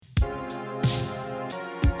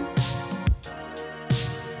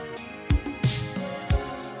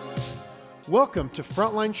Welcome to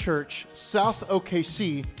Frontline Church South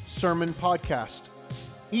OKC Sermon Podcast.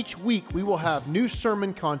 Each week we will have new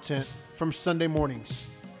sermon content from Sunday mornings,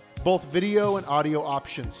 both video and audio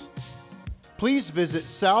options. Please visit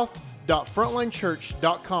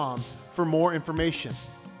south.frontlinechurch.com for more information.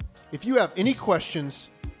 If you have any questions,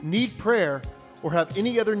 need prayer, or have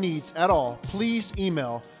any other needs at all, please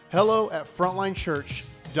email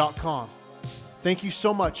hello@frontlinechurch.com. Thank you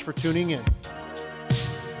so much for tuning in.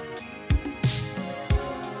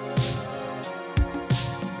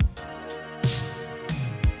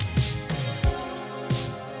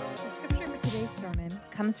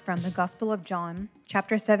 Comes from the Gospel of John,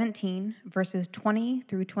 chapter 17, verses 20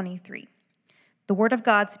 through 23. The Word of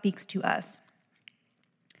God speaks to us.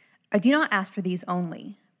 I do not ask for these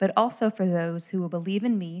only, but also for those who will believe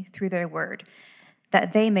in me through their word,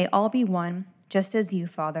 that they may all be one, just as you,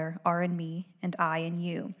 Father, are in me, and I in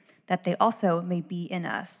you, that they also may be in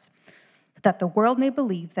us, that the world may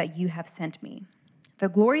believe that you have sent me. The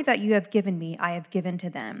glory that you have given me I have given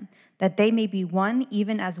to them, that they may be one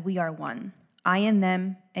even as we are one, I in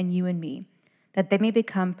them, and you in me, that they may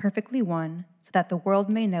become perfectly one, so that the world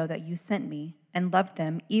may know that you sent me and loved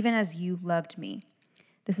them even as you loved me.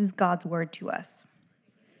 This is God's word to us.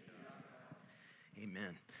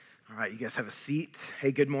 Amen. All right, you guys have a seat.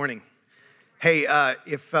 Hey, good morning. Hey,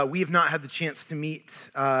 if we have not had the chance to meet,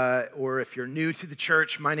 or if you're new to the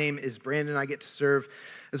church, my name is Brandon. I get to serve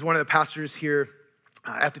as one of the pastors here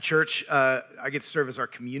at the church. I get to serve as our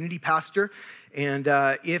community pastor. And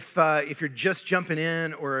if you're just jumping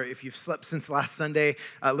in, or if you've slept since last Sunday,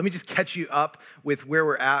 let me just catch you up with where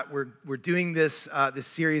we're at. We're doing this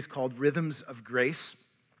series called Rhythms of Grace,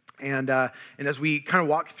 and as we kind of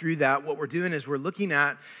walk through that, what we're doing is we're looking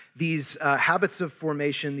at these habits of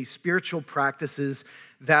formation, these spiritual practices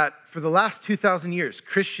that for the last 2,000 years,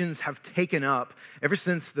 Christians have taken up ever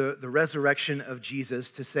since the resurrection of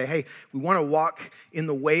Jesus to say, hey, we want to walk in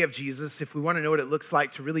the way of Jesus. If we want to know what it looks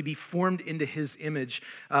like to really be formed into his image,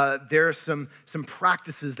 there are some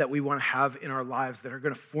practices that we want to have in our lives that are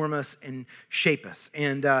going to form us and shape us.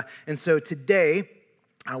 And so today,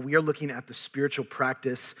 we are looking at the spiritual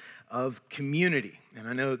practice of community. And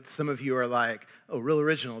I know some of you are like, oh, real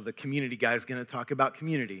original, the community guy is going to talk about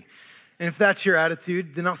community. And if that's your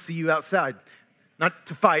attitude, then I'll see you outside. Not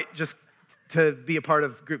to fight, just to be a part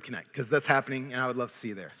of Group Connect, because that's happening, and I would love to see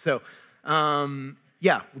you there. So,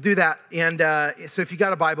 yeah, we'll do that. And so if you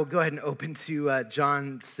got a Bible, go ahead and open to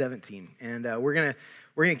John 17. And we're gonna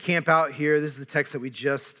camp out here. This is the text that we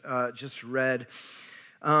just read.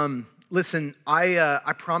 Listen,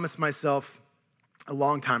 I promised myself a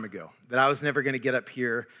long time ago that I was never going to get up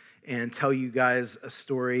here and tell you guys a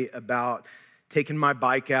story about taking my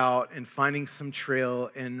bike out and finding some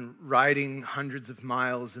trail and riding hundreds of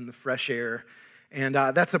miles in the fresh air. And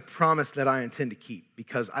that's a promise that I intend to keep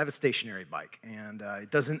because I have a stationary bike and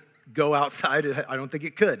it doesn't go outside. I don't think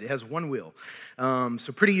it could. It has one wheel.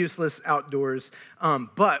 So pretty useless outdoors.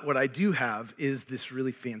 But what I do have is this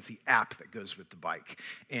really fancy app that goes with the bike.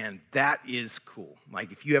 And that is cool.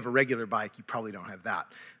 Like if you have a regular bike, you probably don't have that.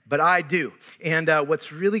 But I do. And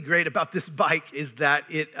what's really great about this bike is that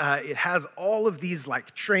it has all of these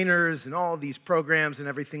like trainers and all of these programs and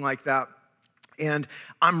everything like that. And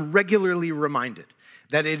I'm regularly reminded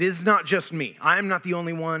that it is not just me. I'm not the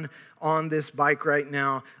only one on this bike right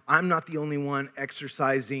now. I'm not the only one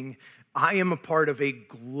exercising. I am a part of a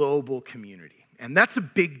global community. And that's a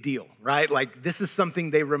big deal, right? Like this is something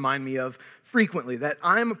they remind me of frequently, that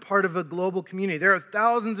I'm a part of a global community. There are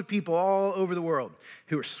thousands of people all over the world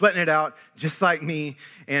who are sweating it out just like me,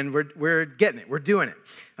 and we're getting it. We're doing it.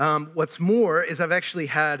 What's more is I've actually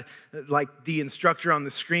had like the instructor on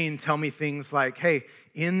the screen tell me things like, hey,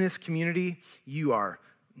 in this community, you are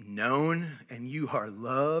known and you are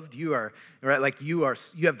loved. You are right, like you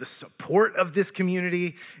have the support of this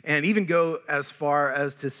community, and even go as far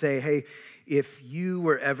as to say, hey, if you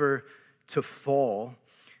were ever to fall,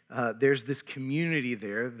 there's this community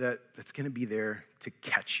there that's going to be there to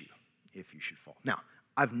catch you if you should fall. Now,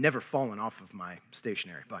 I've never fallen off of my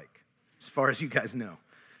stationary bike, as far as you guys know.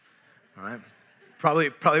 All right,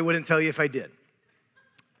 probably wouldn't tell you if I did.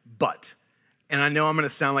 But, and I know I'm going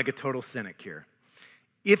to sound like a total cynic here,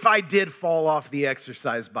 if I did fall off the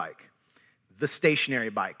exercise bike, the stationary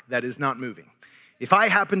bike that is not moving, if I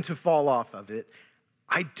happened to fall off of it,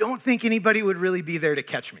 I don't think anybody would really be there to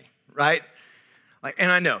catch me, right? Like,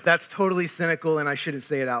 and I know that's totally cynical and I shouldn't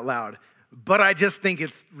say it out loud, but I just think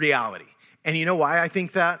it's reality. And you know why I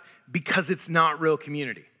think that? Because it's not real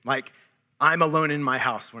community. Like, I'm alone in my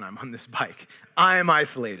house when I'm on this bike. I am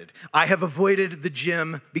isolated. I have avoided the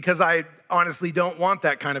gym because I honestly don't want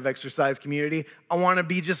that kind of exercise community. I want to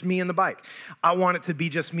be just me and the bike. I want it to be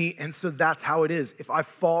just me, and so that's how it is. If I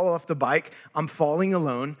fall off the bike, I'm falling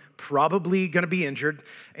alone, probably going to be injured,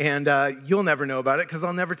 and you'll never know about it because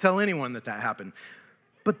I'll never tell anyone that happened.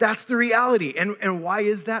 But that's the reality. And why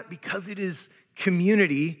is that? Because it is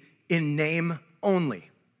community in name only.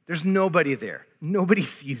 There's nobody there. Nobody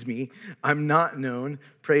sees me. I'm not known.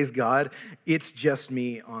 Praise God. It's just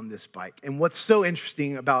me on this bike. And what's so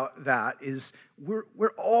interesting about that is we're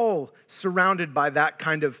all surrounded by that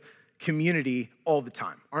kind of community all the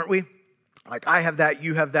time, aren't we? Like I have that,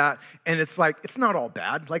 you have that, and it's like, it's not all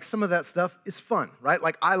bad. Like some of that stuff is fun, right?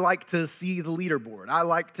 Like I like to see the leaderboard. I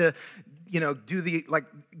like to,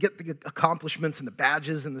 get the accomplishments and the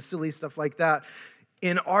badges and the silly stuff like that.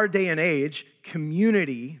 In our day and age,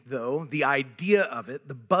 community, though, the idea of it,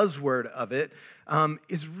 the buzzword of it,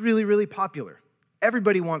 is really, really popular.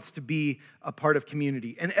 Everybody wants to be a part of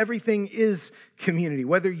community, and everything is community.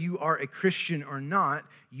 Whether you are a Christian or not,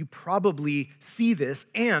 you probably see this,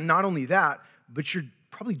 and not only that, but you're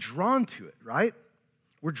probably drawn to it, right?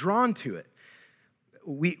 We're drawn to it.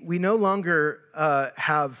 We no longer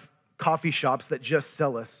have coffee shops that just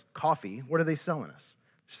sell us coffee. What are they selling us?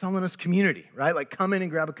 Selling us community, right? Like come in and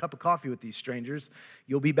grab a cup of coffee with these strangers.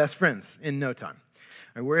 You'll be best friends in no time.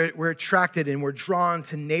 And we're attracted and we're drawn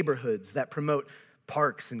to neighborhoods that promote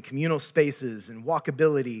parks and communal spaces and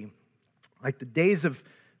walkability. Like the days of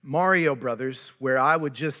Mario Brothers, where I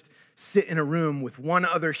would just sit in a room with one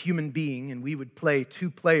other human being and we would play two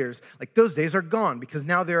players. Like those days are gone because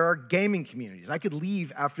now there are gaming communities. I could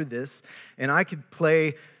leave after this and I could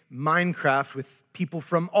play Minecraft with people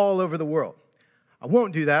from all over the world. I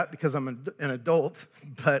won't do that because I'm an adult,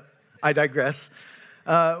 but I digress.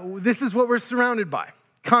 This is what we're surrounded by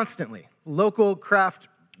constantly. Local craft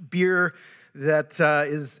beer that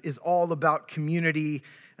is all about community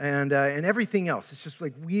and everything else. It's just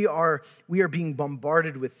like we are being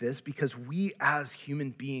bombarded with this because we as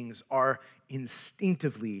human beings are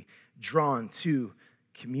instinctively drawn to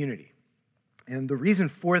community. And the reason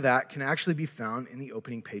for that can actually be found in the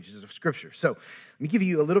opening pages of Scripture. So let me give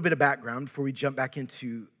you a little bit of background before we jump back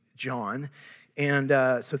into John. And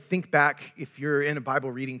so think back, if you're in a Bible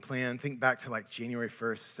reading plan, think back to like January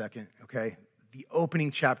 1st, 2nd, okay? The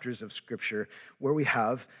opening chapters of Scripture where we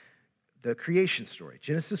have the creation story.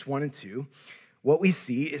 Genesis 1 and 2, what we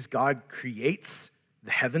see is God creates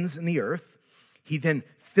the heavens and the earth. He then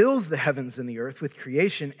fills the heavens and the earth with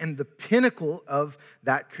creation, and the pinnacle of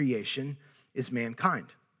that creation is mankind.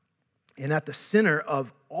 And at the center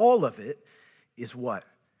of all of it is what?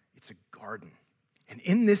 It's a garden. And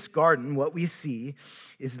in this garden, what we see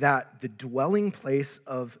is that the dwelling place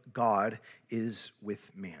of God is with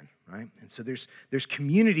man, right? And so there's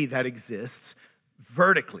community that exists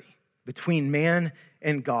vertically between man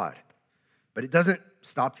and God. But it doesn't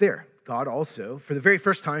stop there. God also, for the very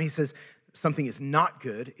first time, he says something is not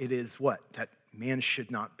good. It is what? That man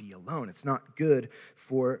should not be alone. It's not good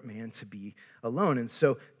for man to be alone. And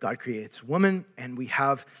so God creates woman, and we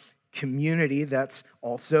have community that's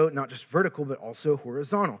also not just vertical, but also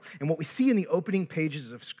horizontal. And what we see in the opening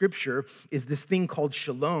pages of Scripture is this thing called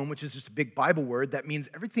shalom, which is just a big Bible word that means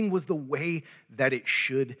everything was the way that it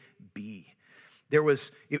should be.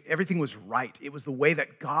 Everything was right. It was the way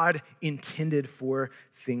that God intended for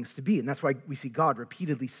things to be. And that's why we see God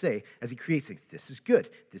repeatedly say, as he creates things, this is good,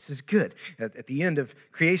 this is good. At the end of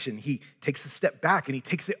creation, he takes a step back and he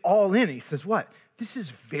takes it all in and he says, what? This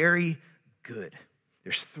is very good.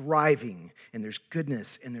 There's thriving, and there's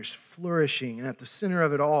goodness, and there's flourishing, and at the center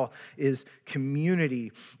of it all is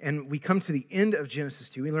community. And we come to the end of Genesis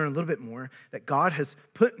 2, we learn a little bit more that God has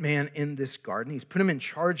put man in this garden. He's put him in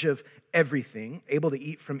charge of everything, able to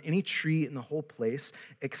eat from any tree in the whole place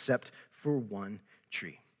except for one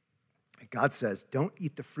tree. And God says, don't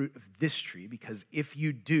eat the fruit of this tree, because if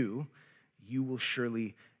you do, you will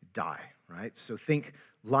surely die, right? So think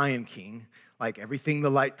Lion King, like everything the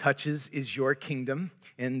light touches is your kingdom.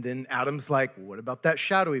 And then Adam's like, well, what about that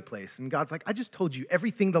shadowy place? And God's like, I just told you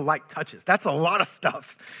everything the light touches. That's a lot of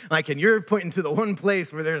stuff. Like, and you're pointing to the one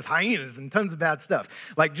place where there's hyenas and tons of bad stuff.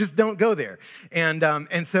 Like, just don't go there. And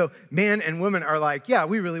so man and woman are like, yeah,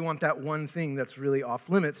 we really want that one thing that's really off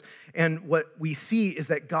limits. And what we see is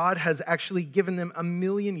that God has actually given them a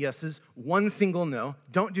million yeses, one single no.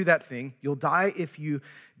 Don't do that thing. You'll die if you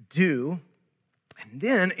do. And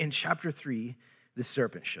then in chapter 3, the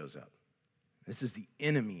serpent shows up. This is the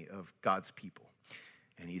enemy of God's people.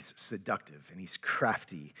 And he's seductive and he's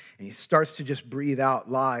crafty. And he starts to just breathe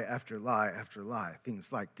out lie after lie after lie.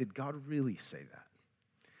 Things like, did God really say that?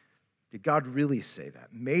 Did God really say that?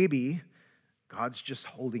 Maybe God's just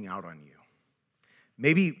holding out on you.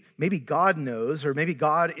 Maybe God knows, or maybe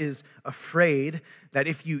God is afraid that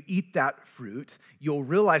if you eat that fruit, you'll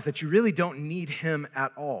realize that you really don't need him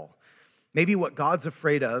at all. Maybe what God's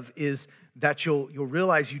afraid of is that you'll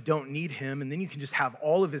realize you don't need him, and then you can just have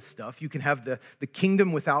all of his stuff. You can have the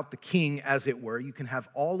kingdom without the king, as it were. You can have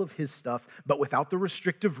all of his stuff, but without the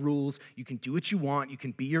restrictive rules. You can do what you want. You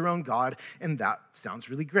can be your own God, and that sounds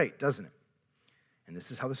really great, doesn't it? And this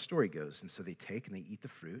is how the story goes. And so they take and they eat the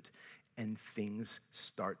fruit, and things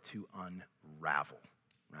start to unravel,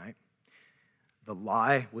 right? The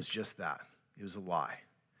lie was just that. It was a lie.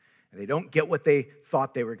 And they don't get what they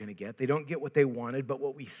thought they were going to get. They don't get what they wanted. But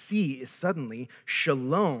what we see is suddenly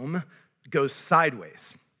shalom goes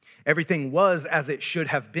sideways. Everything was as it should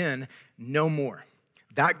have been, no more.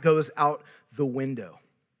 That goes out the window.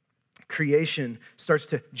 Creation starts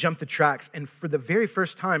to jump the tracks. And for the very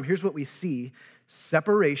first time, here's what we see.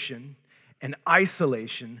 Separation and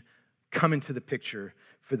isolation come into the picture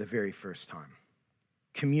for the very first time.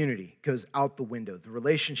 Community goes out the window. The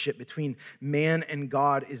relationship between man and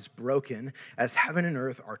God is broken as heaven and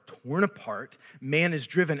earth are torn apart. Man is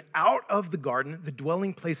driven out of the garden. The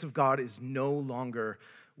dwelling place of God is no longer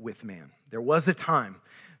with man. There was a time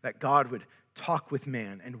that God would talk with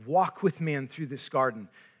man and walk with man through this garden.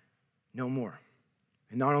 No more.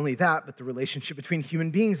 And not only that, but the relationship between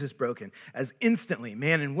human beings is broken as instantly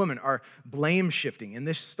man and woman are blame shifting. And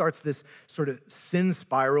this starts this sort of sin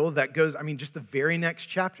spiral that goes, just the very next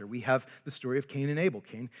chapter. We have the story of Cain and Abel.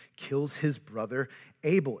 Cain kills his brother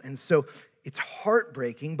Abel. And so it's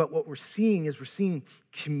heartbreaking, but what we're seeing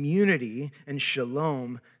community and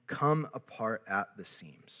shalom come apart at the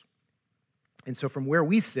seams. And so from where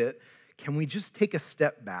we sit, can we just take a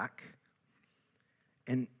step back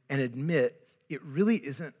and admit it really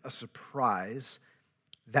isn't a surprise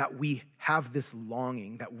that we have this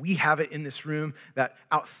longing, that we have it in this room, that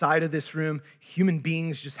outside of this room, human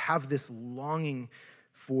beings just have this longing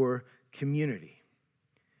for community.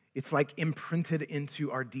 It's like imprinted into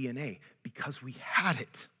our DNA because we had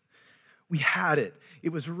it. We had it. It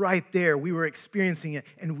was right there. We were experiencing it,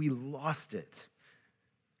 and we lost it.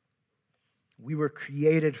 We were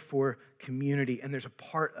created for community, and there's a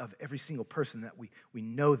part of every single person that we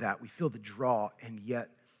know that. We feel the draw, and yet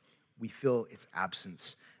we feel its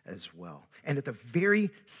absence as well. And at the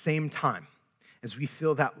very same time as we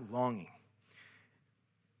feel that longing,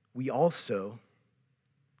 we also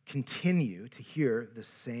continue to hear the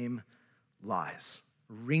same lies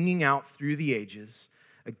ringing out through the ages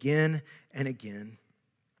again and again.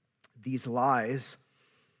 These lies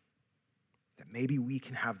that maybe we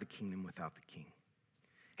can have the kingdom without the king.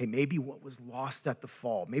 Hey, maybe what was lost at the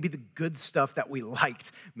fall, maybe the good stuff that we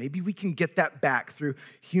liked, maybe we can get that back through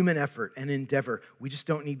human effort and endeavor. We just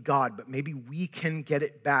don't need God, but maybe we can get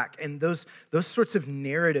it back. And those sorts of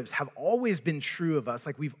narratives have always been true of us.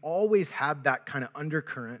 Like we've always had that kind of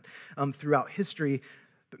undercurrent throughout history.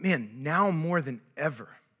 But man, now more than ever,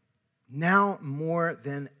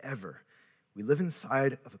 we live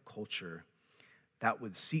inside of a culture that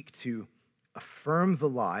would seek to affirm the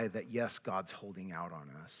lie that, yes, God's holding out on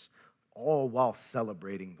us, all while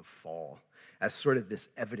celebrating the fall as sort of this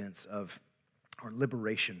evidence of our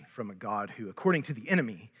liberation from a God who, according to the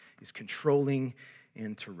enemy, is controlling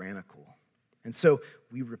and tyrannical. And so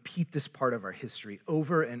we repeat this part of our history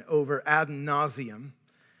over and over ad nauseum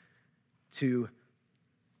to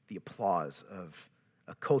the applause of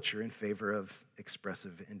a culture in favor of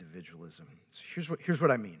expressive individualism. So here's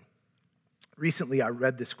what I mean. Recently, I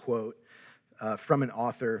read this quote from an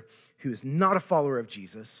author who is not a follower of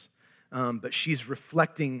Jesus, but she's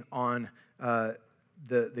reflecting on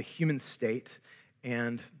the human state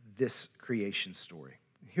and this creation story.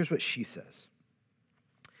 Here's what she says.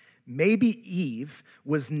 Maybe Eve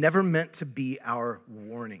was never meant to be our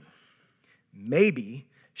warning. Maybe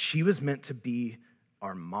she was meant to be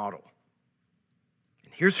our model.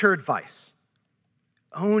 And here's her advice.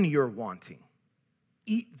 Own your wanting.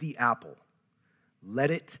 Eat the apple.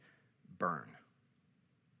 Let it burn.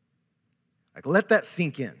 Like, let that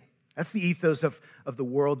sink in. That's the ethos of the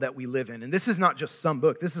world that we live in. And this is not just some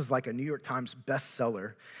book. This is like a New York Times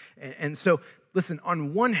bestseller. And so, listen,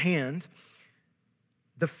 on one hand,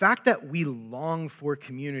 the fact that we long for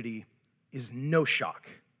community is no shock,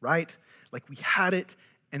 right? Like we had it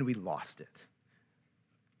and we lost it.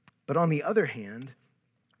 But on the other hand,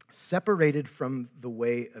 separated from the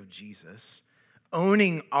way of Jesus,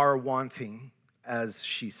 owning our wanting, as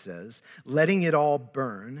she says, letting it all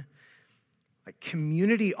burn, Like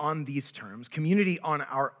community on these terms, community on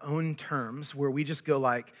our own terms, where we just go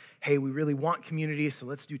like, hey, we really want community, so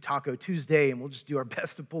let's do Taco Tuesday, and we'll just do our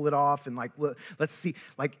best to pull it off, and like, let's see.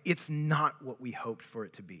 Like, it's not what we hoped for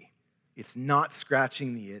it to be. It's not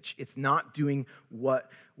scratching the itch. It's not doing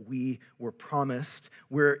what we were promised.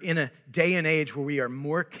 We're in a day and age where we are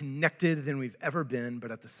more connected than we've ever been,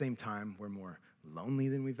 but at the same time, we're more lonely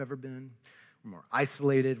than we've ever been. We're more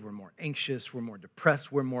isolated, we're more anxious, we're more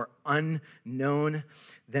depressed, we're more unknown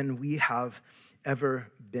than we have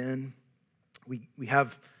ever been. We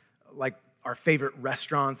have like our favorite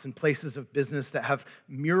restaurants and places of business that have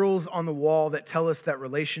murals on the wall that tell us that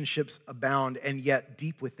relationships abound, and yet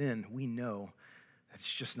deep within we know that's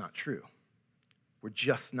just not true. We're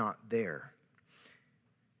just not there.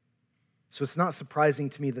 So it's not surprising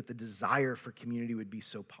to me that the desire for community would be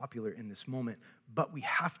so popular in this moment, but we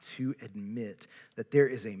have to admit that there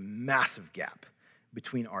is a massive gap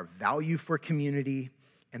between our value for community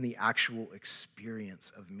and the actual experience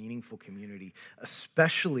of meaningful community,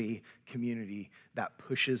 especially community that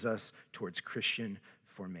pushes us towards Christian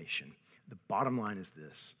formation. The bottom line is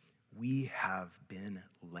this: we have been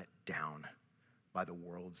let down by the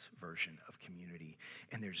world's version of community,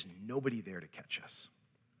 and there's nobody there to catch us.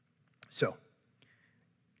 So,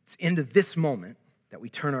 it's into this moment that we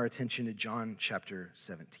turn our attention to John chapter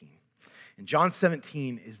 17. And John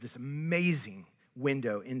 17 is this amazing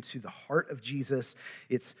window into the heart of Jesus.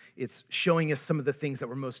 It's showing us some of the things that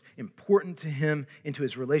were most important to him, into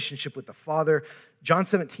his relationship with the Father. John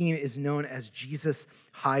 17 is known as Jesus'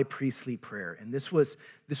 high priestly prayer. And this was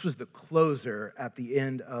the closer at the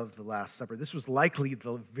end of the Last Supper. This was likely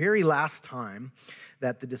the very last time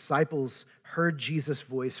that the disciples heard Jesus'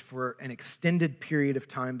 voice for an extended period of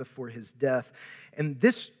time before his death. And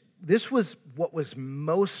this was what was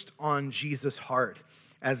most on Jesus' heart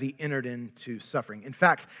as he entered into suffering. In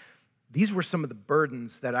fact, these were some of the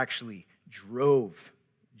burdens that actually drove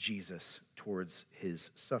Jesus towards his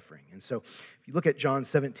suffering. And so if you look at John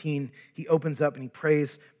 17, he opens up and he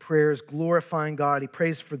prays prayers glorifying God. He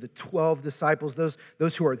prays for the 12 disciples,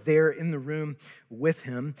 those who are there in the room with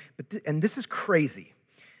him. And this is crazy,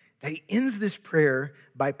 that he ends this prayer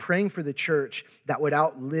by praying for the church that would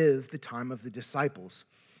outlive the time of the disciples.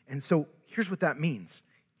 And so here's what that means.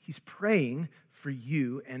 He's praying for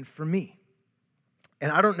you and for me.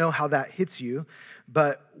 And I don't know how that hits you,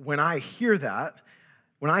 but when I hear that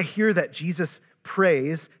Jesus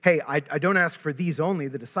prays, hey, I don't ask for these only,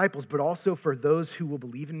 the disciples, but also for those who will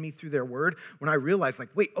believe in me through their word, when I realize, like,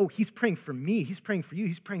 wait, he's praying for me, he's praying for you,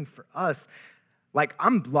 he's praying for us, like,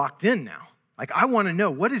 I'm locked in now. Like, I want to know,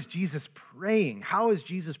 what is Jesus praying? How is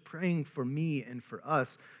Jesus praying for me and for us?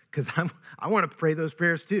 Because I want to pray those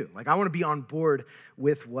prayers too. Like, I want to be on board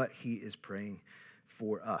with what he is praying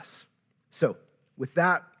for us. So, with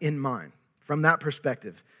that in mind, from that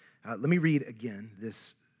perspective, let me read again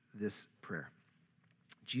this prayer.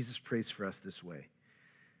 Jesus prays for us this way.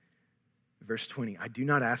 Verse 20, I do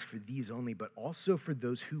not ask for these only, but also for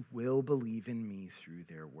those who will believe in me through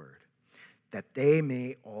their word, that they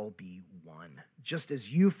may all be one, just as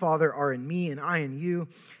you, Father, are in me and I in you,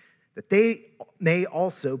 that they may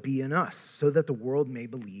also be in us, so that the world may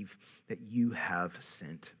believe that you have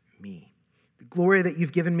sent me. The glory that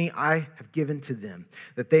you've given me, I have given to them,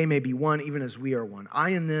 that they may be one even as we are one.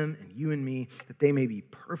 I in them and you in me, that they may be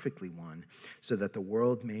perfectly one, so that the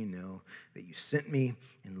world may know that you sent me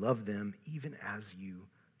and loved them even as you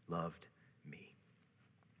loved me.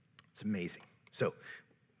 It's amazing. So,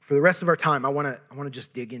 for the rest of our time, I want to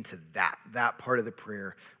just dig into that part of the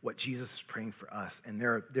prayer, what Jesus is praying for us. And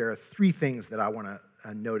there are three things that I want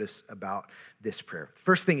to notice about this prayer.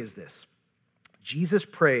 First thing is this: Jesus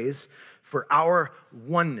prays for our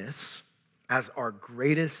oneness as our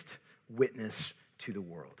greatest witness to the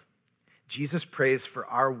world. Jesus prays for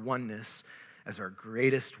our oneness as our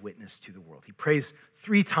greatest witness to the world. He prays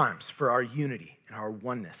 3 times for our unity and our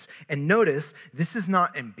oneness. And notice, this is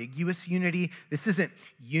not ambiguous unity. This isn't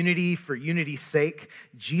unity for unity's sake.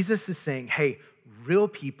 Jesus is saying, hey, real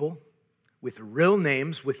people with real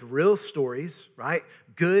names, with real stories, right?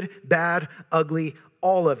 Good, bad, ugly,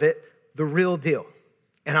 all of it, the real deal.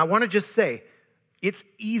 And I want to just say, it's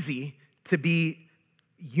easy to be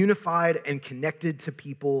unified and connected to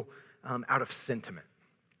people out of sentiment,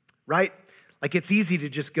 right? Like, it's easy to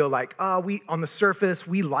just go like, we on the surface,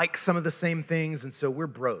 we like some of the same things, and so we're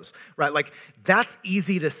bros, right? Like, that's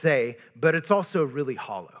easy to say, but it's also really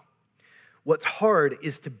hollow. What's hard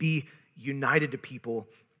is to be united to people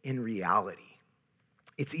in reality.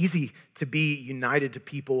 It's easy to be united to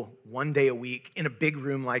people one day a week in a big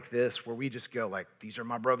room like this where we just go like, these are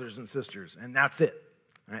my brothers and sisters, and that's it,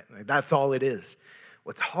 right? Like, that's all it is.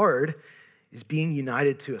 What's hard is being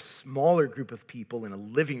united to a smaller group of people in a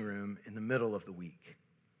living room in the middle of the week.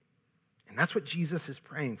 And that's what Jesus is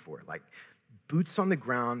praying for, like boots on the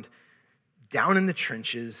ground, down in the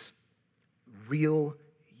trenches, real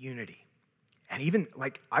unity. And even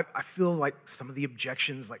like, I feel like some of the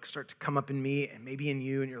objections like start to come up in me and maybe in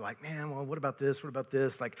you, and you're like, man, well, what about this? What about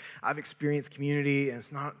this? Like, I've experienced community and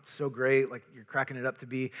it's not so great like you're cracking it up to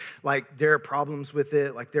be. Like, there are problems with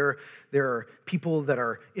it. Like, there are people that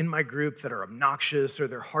are in my group that are obnoxious or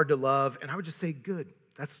they're hard to love. And I would just say, good,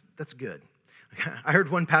 that's good. I heard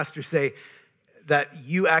one pastor say that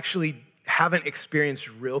you actually haven't experienced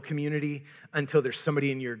real community until there's somebody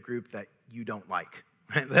in your group that you don't like.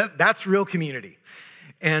 That's real community.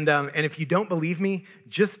 And if you don't believe me,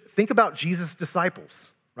 just think about Jesus' disciples,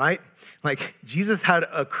 right? Like, Jesus had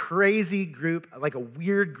a crazy group, like a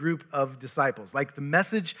weird group of disciples. Like, the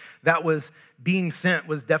message that was being sent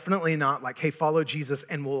was definitely not like, hey, follow Jesus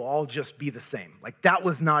and we'll all just be the same. Like, that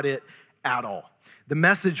was not it at all. The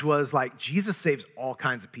message was like, Jesus saves all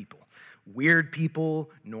kinds of people. Weird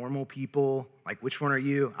people, normal people, like which one are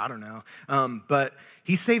you? I don't know. But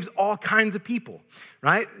he saves all kinds of people,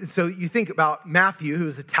 right? So you think about Matthew, who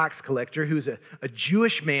was a tax collector, who's a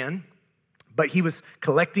Jewish man, but he was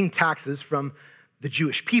collecting taxes from the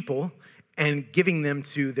Jewish people and giving them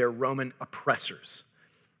to their Roman oppressors,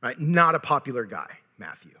 right? Not a popular guy,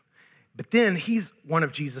 Matthew. But then he's one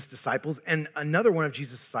of Jesus' disciples, and another one of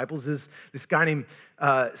Jesus' disciples is this guy named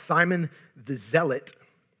Simon the Zealot,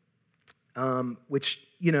 which,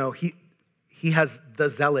 you know, he has the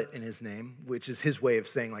zealot in his name, which is his way of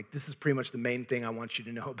saying, like, this is pretty much the main thing I want you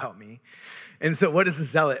to know about me. And so what is a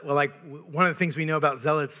zealot? Well, like, one of the things we know about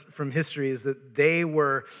zealots from history is that they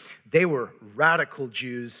were radical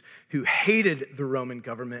Jews who hated the Roman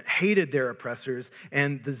government, hated their oppressors,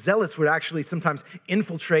 and the zealots would actually sometimes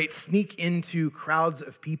infiltrate, sneak into crowds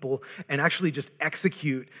of people, and actually just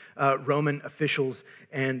execute Roman officials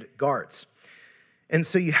and guards. And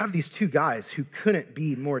so you have these two guys who couldn't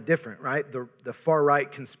be more different, right? The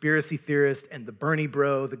far-right conspiracy theorist and the Bernie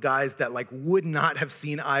bro, the guys that like would not have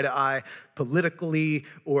seen eye to eye politically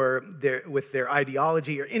or with their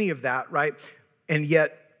ideology or any of that, right? And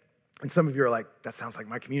yet, and some of you are like, that sounds like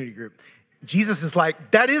my community group. Jesus is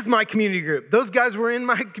like, that is my community group. Those guys were in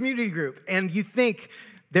my community group. And you think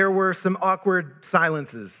there were some awkward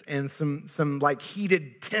silences and some like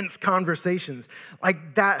heated, tense conversations.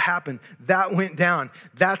 Like, that happened. That went down.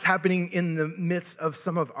 That's happening in the midst of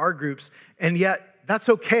some of our groups. And yet, that's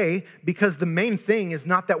okay, because the main thing is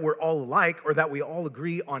not that we're all alike or that we all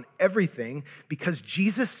agree on everything, because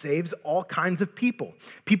Jesus saves all kinds of people.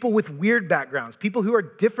 People with weird backgrounds, people who are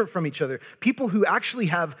different from each other, people who actually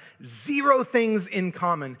have zero things in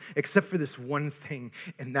common except for this one thing,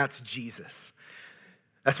 and that's Jesus.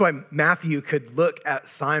 That's why Matthew could look at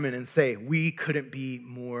Simon and say, we couldn't be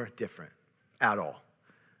more different at all.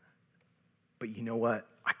 But you know what?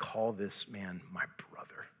 I call this man my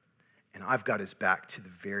brother. And I've got his back to the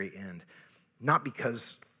very end. Not because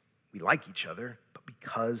we like each other, but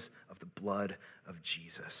because of the blood of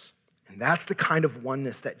Jesus. And that's the kind of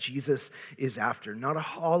oneness that Jesus is after. Not a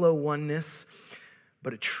hollow oneness,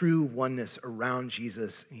 but a true oneness around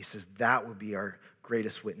Jesus. And he says that will be our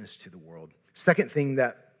greatest witness to the world. Second thing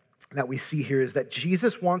that we see here is that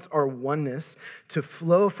Jesus wants our oneness to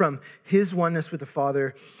flow from his oneness with the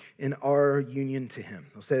Father in our union to him.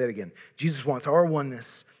 I'll say that again. Jesus wants our oneness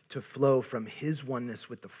to flow from his oneness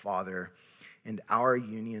with the Father and our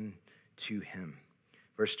union to him.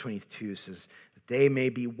 Verse 22 says, that they may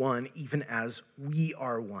be one even as we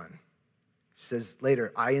are one. It says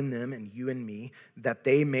later, I and them and you and me, that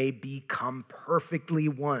they may become perfectly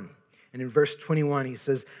one. And in verse 21, he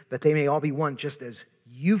says that they may all be one, just as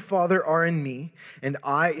you, Father, are in me, and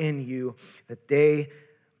I in you, that they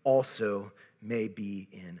also may be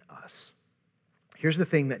in us. Here's the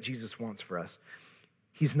thing that Jesus wants for us.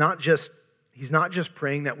 He's not just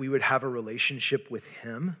praying that we would have a relationship with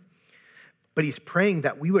him, but he's praying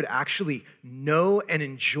that we would actually know and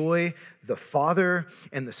enjoy the Father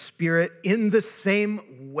and the Spirit in the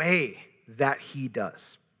same way that he does.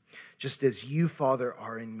 Just as you, Father,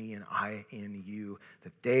 are in me and I in you,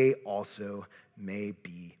 that they also may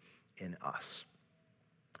be in us.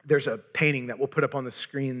 There's a painting that we'll put up on the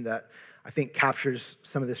screen that I think captures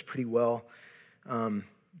some of this pretty well,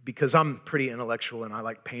 because I'm pretty intellectual and I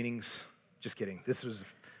like paintings. Just kidding.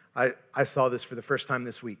 I saw this for the first time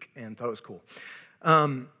this week and thought it was cool.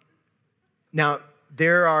 Now,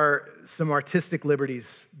 there are some artistic liberties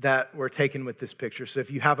that were taken with this picture. So if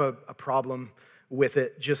you have a problem with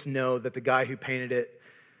it, just know that the guy who painted it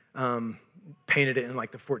painted it in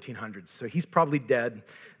like the 1400s, so he's probably dead.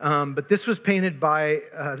 But this was painted by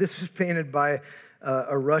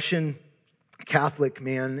a Russian Catholic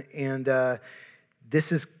man, and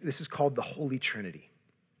this is called the Holy Trinity.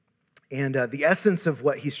 And the essence of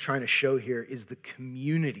what he's trying to show here is the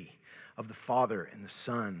community of the Father and the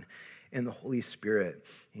Son and the Holy Spirit.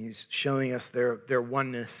 He's showing us their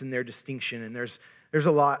oneness and their distinction, and there's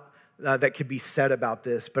a lot that could be said about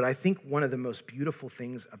this, but I think one of the most beautiful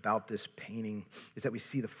things about this painting is that we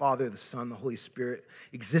see the Father, the Son, the Holy Spirit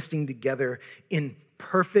existing together in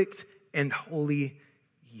perfect and holy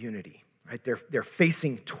unity. Right? They're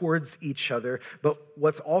facing towards each other, but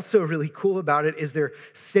what's also really cool about it is they're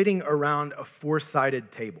sitting around a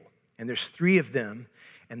four-sided table, and there's three of them,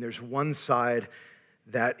 and there's one side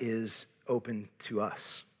that is open to us.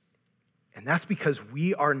 And that's because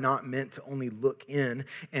we are not meant to only look in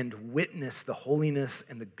and witness the holiness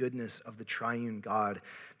and the goodness of the triune God,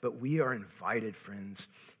 but we are invited, friends,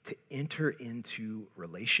 to enter into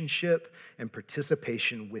relationship and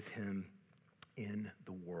participation with him in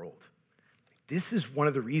the world. This is one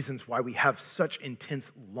of the reasons why we have such intense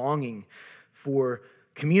longing for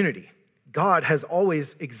community. God has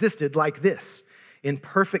always existed like this, in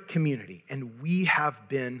perfect community, and we have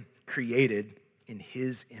been created in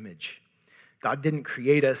his image. God didn't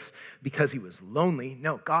create us because he was lonely.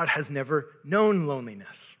 No, God has never known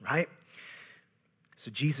loneliness, right?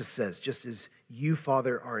 So Jesus says, just as you,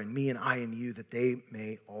 Father, are in me and I in you, that they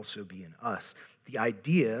may also be in us. The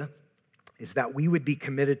idea is that we would be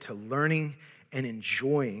committed to learning and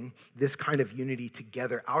enjoying this kind of unity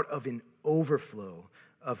together out of an overflow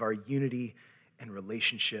of our unity and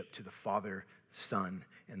relationship to the Father, Son,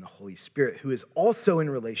 and the Holy Spirit, who is also in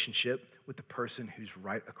relationship with the person who's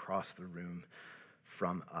right across the room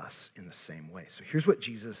from us in the same way. So here's what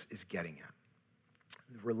Jesus is getting at.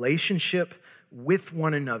 The relationship with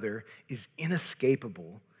one another is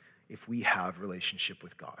inescapable if we have relationship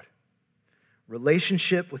with God.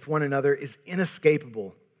 Relationship with one another is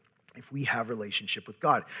inescapable if we have relationship with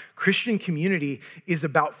God. Christian community is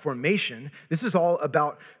about formation. This is all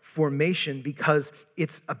about formation because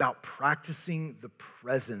it's about practicing the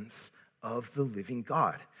presence of the living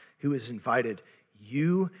God who has invited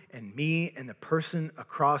you and me and the person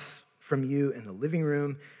across from you in the living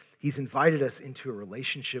room. He's invited us into a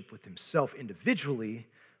relationship with himself individually,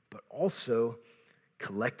 but also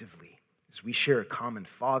collectively, as we share a common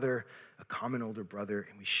Father, a common older brother,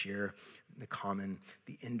 and we share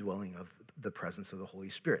the indwelling of the presence of the Holy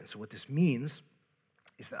Spirit. And so what this means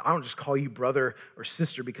is that I don't just call you brother or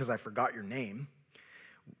sister because I forgot your name.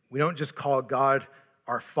 We don't just call God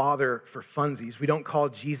our Father for funsies. We don't call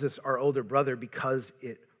Jesus our older brother because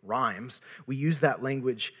it rhymes. We use that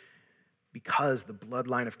language because the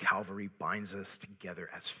bloodline of Calvary binds us together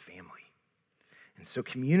as family. And so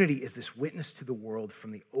community is this witness to the world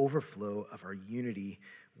from the overflow of our unity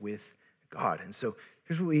with God. And so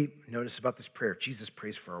here's what we notice about this prayer. Jesus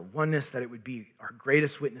prays for our oneness, that it would be our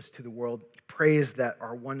greatest witness to the world. He prays that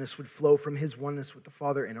our oneness would flow from his oneness with the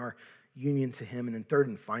Father and our union to him. And then third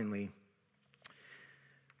and finally,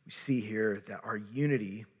 we see here that our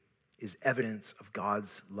unity is evidence of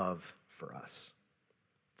God's love for us.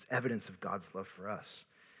 It's evidence of God's love for us.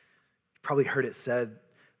 You've probably heard it said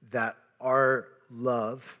that our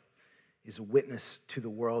love is a witness to the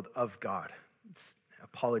world of God. It's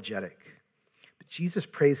apologetic. But Jesus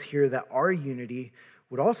prays here that our unity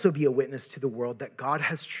would also be a witness to the world that God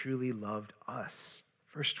has truly loved us.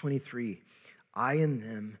 Verse 23, I and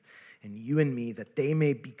them and you and me, that they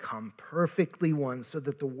may become perfectly one, so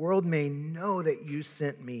that the world may know that you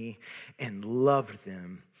sent me and loved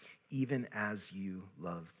them, even as you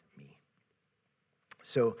loved me.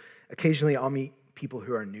 So occasionally I'll meet people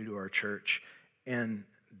who are new to our church, and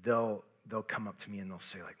they'll come up to me and they'll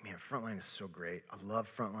say, like, man, Frontline is so great. I love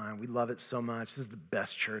Frontline. We love it so much. This is the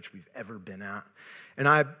best church we've ever been at. And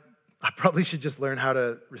I probably should just learn how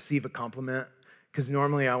to receive a compliment, because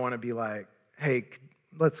normally I want to be like, hey,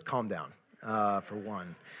 let's calm down for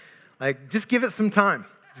one. Like, just give it some time.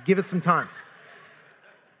 Just give it some time.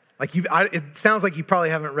 Like, it sounds like you probably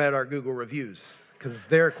haven't read our Google reviews, because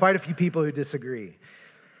there are quite a few people who disagree.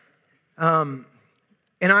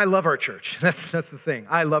 And I love our church. That's the thing.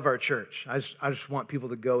 I love our church. I just want people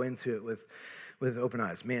to go into it with open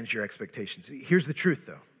eyes, manage your expectations. Here's the truth,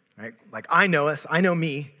 though, right? Like, I know us, I know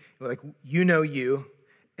me, like, you know you,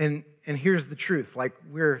 and here's the truth. Like,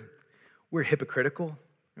 we're hypocritical,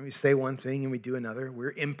 and we say one thing and we do another.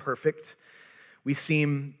 We're imperfect. We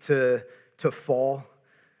seem to fall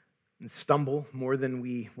and stumble more than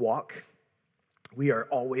we walk. We are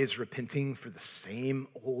always repenting for the same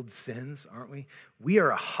old sins, aren't we? We are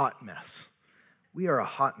a hot mess. We are a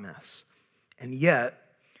hot mess. And yet,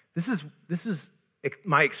 this is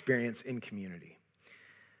my experience in community.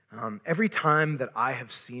 Every time that I have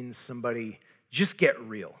seen somebody just get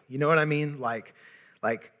real, you know what I mean? Like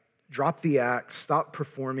drop the act, stop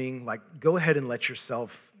performing, like go ahead and let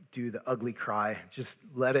yourself do the ugly cry, just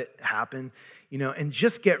let it happen, and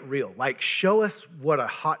just get real. Like show us what a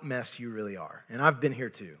hot mess you really are. And I've been here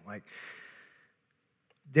too. Like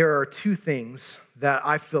there are two things that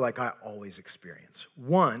I feel like I always experience.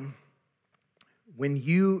 One, when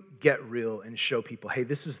you get real and show people, hey,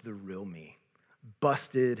 this is the real me,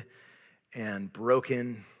 busted and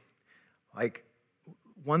broken, like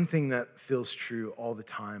one thing that feels true all the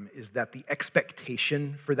time is that the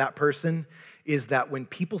expectation for that person is that when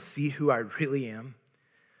people see who I really am,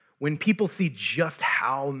 when people see just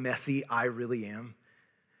how messy I really am,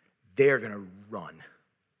 they're going to run.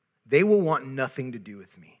 They will want nothing to do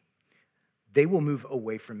with me. They will move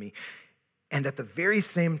away from me. And at the very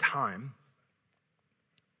same time,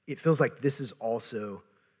 it feels like this is also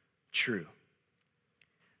true.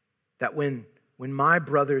 That when my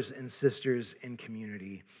brothers and sisters in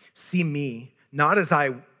community see me, not as I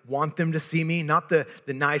want them to see me, not the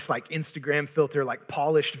nice like Instagram filter, like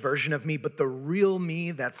polished version of me, but the real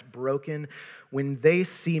me that's broken, when they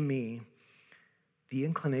see me, the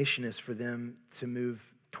inclination is for them to move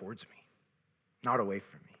towards me, not away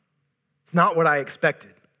from me. It's not what I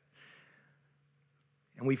expected.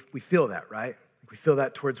 And we feel that, right? We feel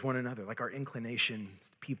that towards one another. Like our inclination,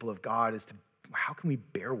 people of God, is to how can we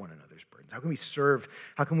bear one another's burdens? How can we serve?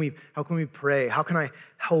 How can we pray? How can I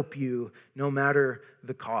help you no matter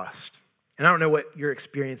the cost? And I don't know what your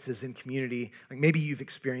experience is in community. Like maybe you've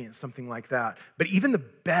experienced something like that. But even the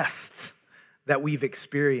best that we've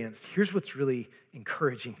experienced, here's what's really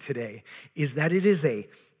encouraging today, is that it is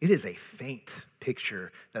a faint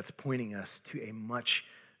picture that's pointing us to a much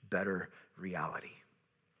better reality.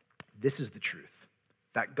 This is the truth,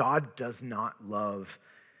 that God does not love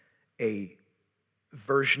a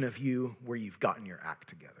version of you where you've gotten your act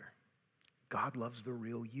together. God loves the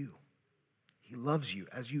real you. He loves you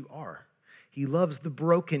as you are. He loves the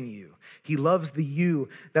broken you. He loves the you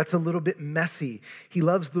that's a little bit messy. He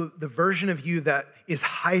loves the version of you that is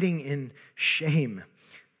hiding in shame.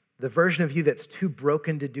 The version of you that's too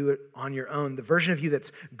broken to do it on your own. The version of you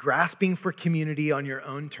that's grasping for community on your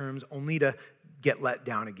own terms only to get let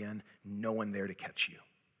down again. No one there to catch you.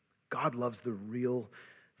 God loves the real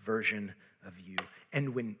version of you.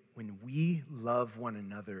 And when we love one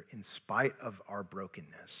another in spite of our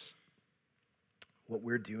brokenness, what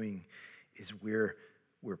we're doing is we're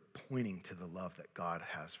pointing to the love that God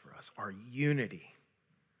has for us. Our unity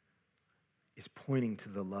is pointing to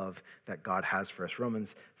the love that God has for us.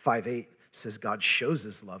 Romans 5:8 says God shows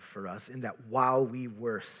his love for us in that while we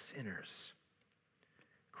were sinners,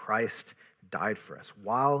 Christ died for us.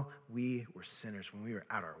 While we were sinners, when we were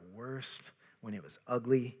at our worst, when it was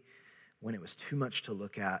ugly, when it was too much to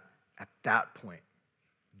look at that point,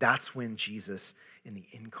 that's when Jesus in the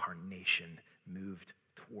incarnation moved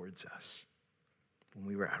towards us. When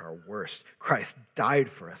we were at our worst, Christ died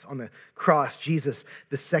for us. On the cross, Jesus,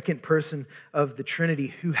 the second person of the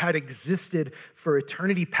Trinity, who had existed for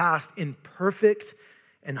eternity past in perfect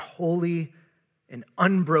and holy and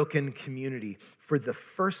unbroken community, for the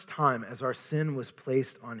first time as our sin was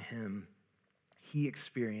placed on him, he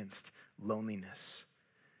experienced loneliness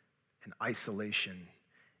and isolation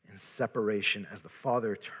and separation as the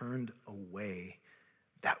Father turned away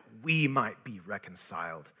that we might be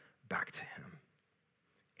reconciled back to him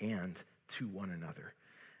and to one another.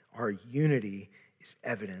 Our unity is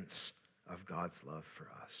evidence of God's love for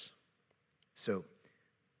us. So,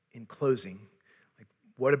 in closing,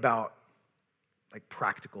 what about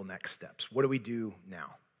practical next steps? What do we do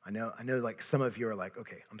now? I know some of you are like,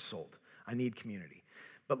 okay, I'm sold. I need community.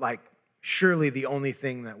 But surely the only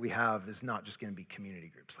thing that we have is not just going to be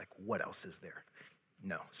community groups. What else is there?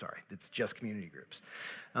 No, sorry, it's just community groups.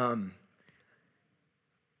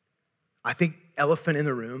 I think elephant in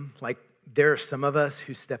the room, there are some of us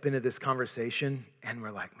who step into this conversation and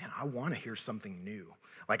we're like, man, I want to hear something new.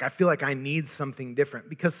 I feel like I need something different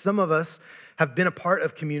because some of us have been a part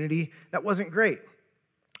of community that wasn't great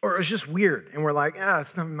or it was just weird. And we're like,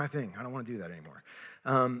 it's not my thing. I don't want to do that anymore.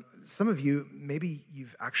 Some of you, maybe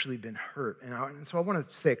you've actually been hurt. And so I want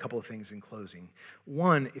to say a couple of things in closing.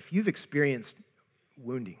 One, if you've experienced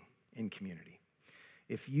wounding in community,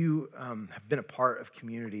 if you have been a part of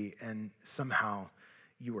community and somehow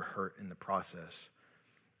you were hurt in the process,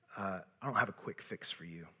 I don't have a quick fix for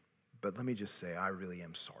you, but let me just say I really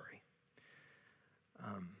am sorry.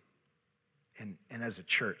 And as a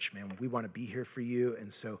church, man, we want to be here for you.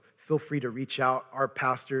 And so feel free to reach out. Our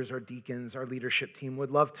pastors, our deacons, our leadership team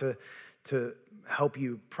would love to help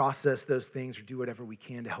you process those things or do whatever we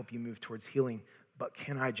can to help you move towards healing. But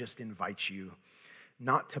can I just invite you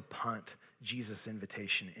not to punt Jesus'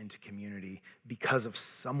 invitation into community because of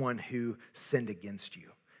someone who sinned against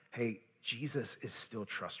you? Hey, Jesus is still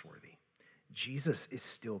trustworthy. Jesus is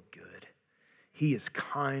still good. He is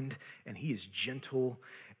kind and he is gentle,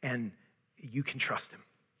 and you can trust him.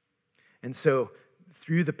 And so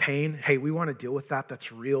through the pain, hey, we want to deal with that.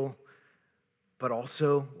 That's real. But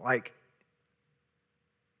also,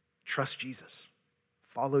 trust Jesus.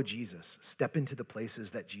 Follow Jesus. Step into the places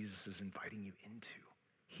that Jesus is inviting you into.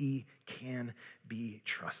 He can be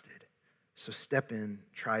trusted. So step in,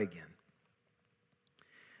 try again.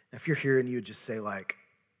 Now, if you're here and you would just say,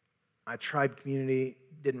 I tried community,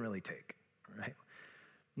 didn't really take, right?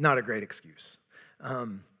 Not a great excuse.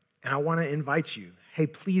 And I want to invite you, hey,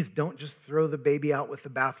 please don't just throw the baby out with the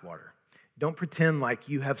bathwater. Don't pretend like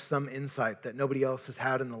you have some insight that nobody else has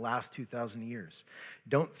had in the last 2,000 years.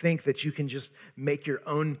 Don't think that you can just make your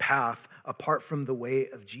own path apart from the way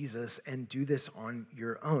of Jesus and do this on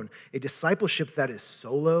your own. A discipleship that is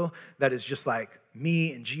solo, that is just like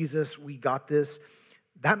me and Jesus, we got this,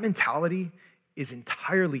 that mentality is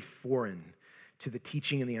entirely foreign to the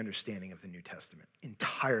teaching and the understanding of the New Testament.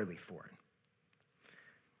 Entirely foreign.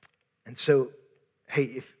 And so,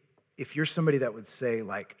 hey, if you're somebody that would say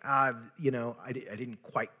I didn't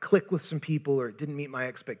quite click with some people, or it didn't meet my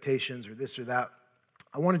expectations, or this or that,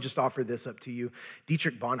 I want to just offer this up to you.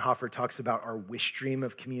 Dietrich Bonhoeffer talks about our wish dream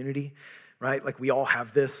of community, right? We all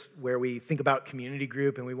have this where we think about community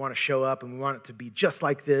group and we want to show up and we want it to be just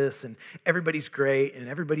like this, and everybody's great and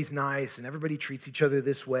everybody's nice and everybody treats each other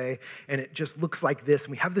this way, and it just looks like this.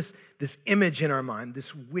 And we have this image in our mind,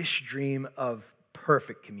 this wish dream of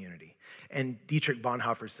perfect community. And Dietrich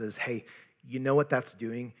Bonhoeffer says, hey, you know what that's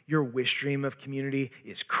doing? Your wish dream of community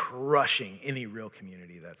is crushing any real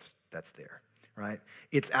community that's there, right?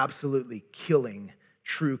 It's absolutely killing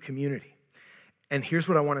true community. And here's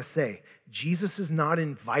what I want to say. Jesus is not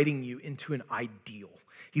inviting you into an ideal.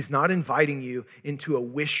 He's not inviting you into a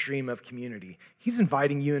wish dream of community. He's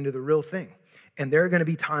inviting you into the real thing. And there are going to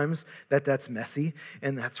be times that's messy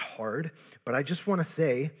and that's hard. But I just want to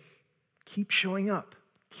say, keep showing up.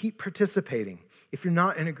 Keep participating. If you're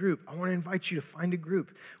not in a group, I want to invite you to find a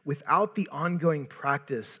group. Without the ongoing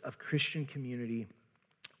practice of Christian community,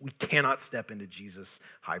 we cannot step into Jesus'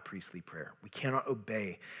 high priestly prayer. We cannot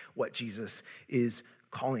obey what Jesus is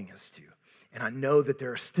calling us to. And I know that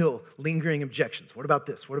there are still lingering objections. What about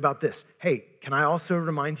this? What about this? Hey, can I also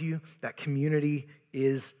remind you that community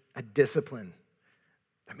is a discipline?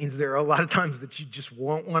 That means there are a lot of times that you just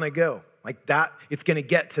won't want to go. That, it's going to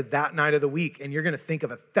get to that night of the week, and you're going to think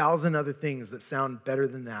of 1,000 other things that sound better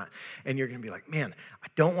than that. And you're going to be like, man, I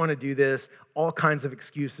don't want to do this. All kinds of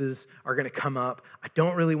excuses are going to come up. I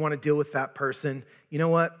don't really want to deal with that person. You know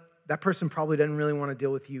what? That person probably doesn't really want to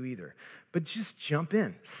deal with you either. But just jump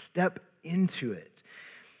in. Step into it.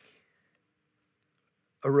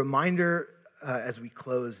 A reminder as we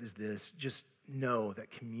close is this. Just know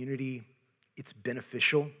that community, it's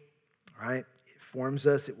beneficial, right? Forms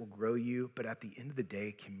us, it will grow you, but at the end of the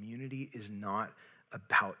day, community is not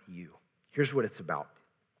about you. Here's what it's about.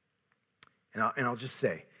 And I'll just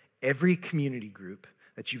say, every community group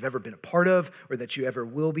that you've ever been a part of or that you ever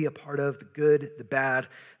will be a part of, the good, the bad,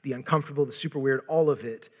 the uncomfortable, the super weird, all of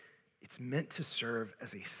it, it's meant to serve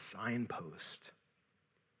as a signpost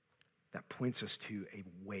that points us to a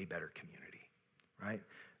way better community, right?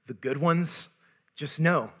 The good ones, just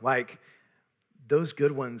know, those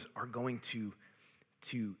good ones are going to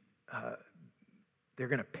they're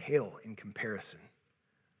going to pale in comparison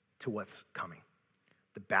to what's coming.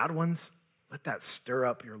 The bad ones, let that stir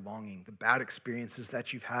up your longing. The bad experiences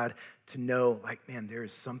that you've had, to know, man, there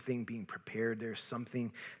is something being prepared. There's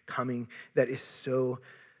something coming that is so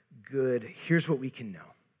good. Here's what we can know.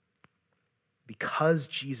 Because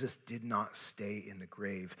Jesus did not stay in the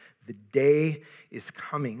grave, the day is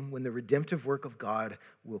coming when the redemptive work of God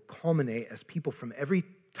will culminate as people from every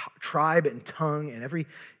tribe and tongue and every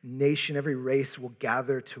nation, every race will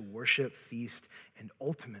gather to worship, feast, and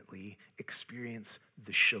ultimately experience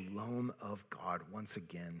the shalom of God once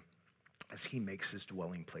again as he makes his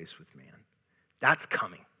dwelling place with man. That's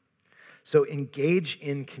coming. So engage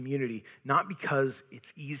in community, not because it's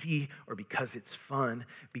easy or because it's fun,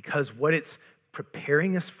 because what it's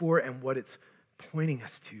preparing us for and what it's pointing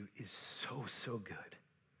us to is so, so good.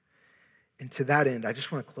 And to that end, I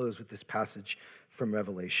just want to close with this passage from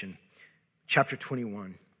Revelation, chapter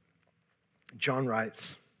 21. John writes,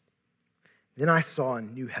 "Then I saw a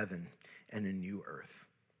new heaven and a new earth.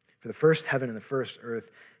 For the first heaven and the first earth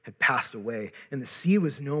had passed away, and the sea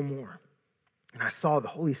was no more. And I saw the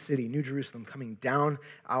holy city, New Jerusalem, coming down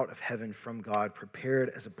out of heaven from God, prepared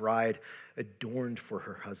as a bride adorned for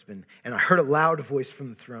her husband. And I heard a loud voice from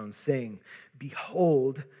the throne saying,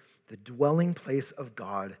 "Behold, the dwelling place of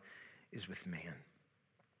God is with man.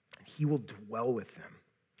 And he will dwell with them,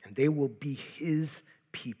 and they will be his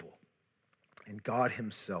people. And God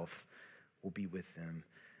himself will be with them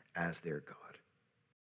as their God."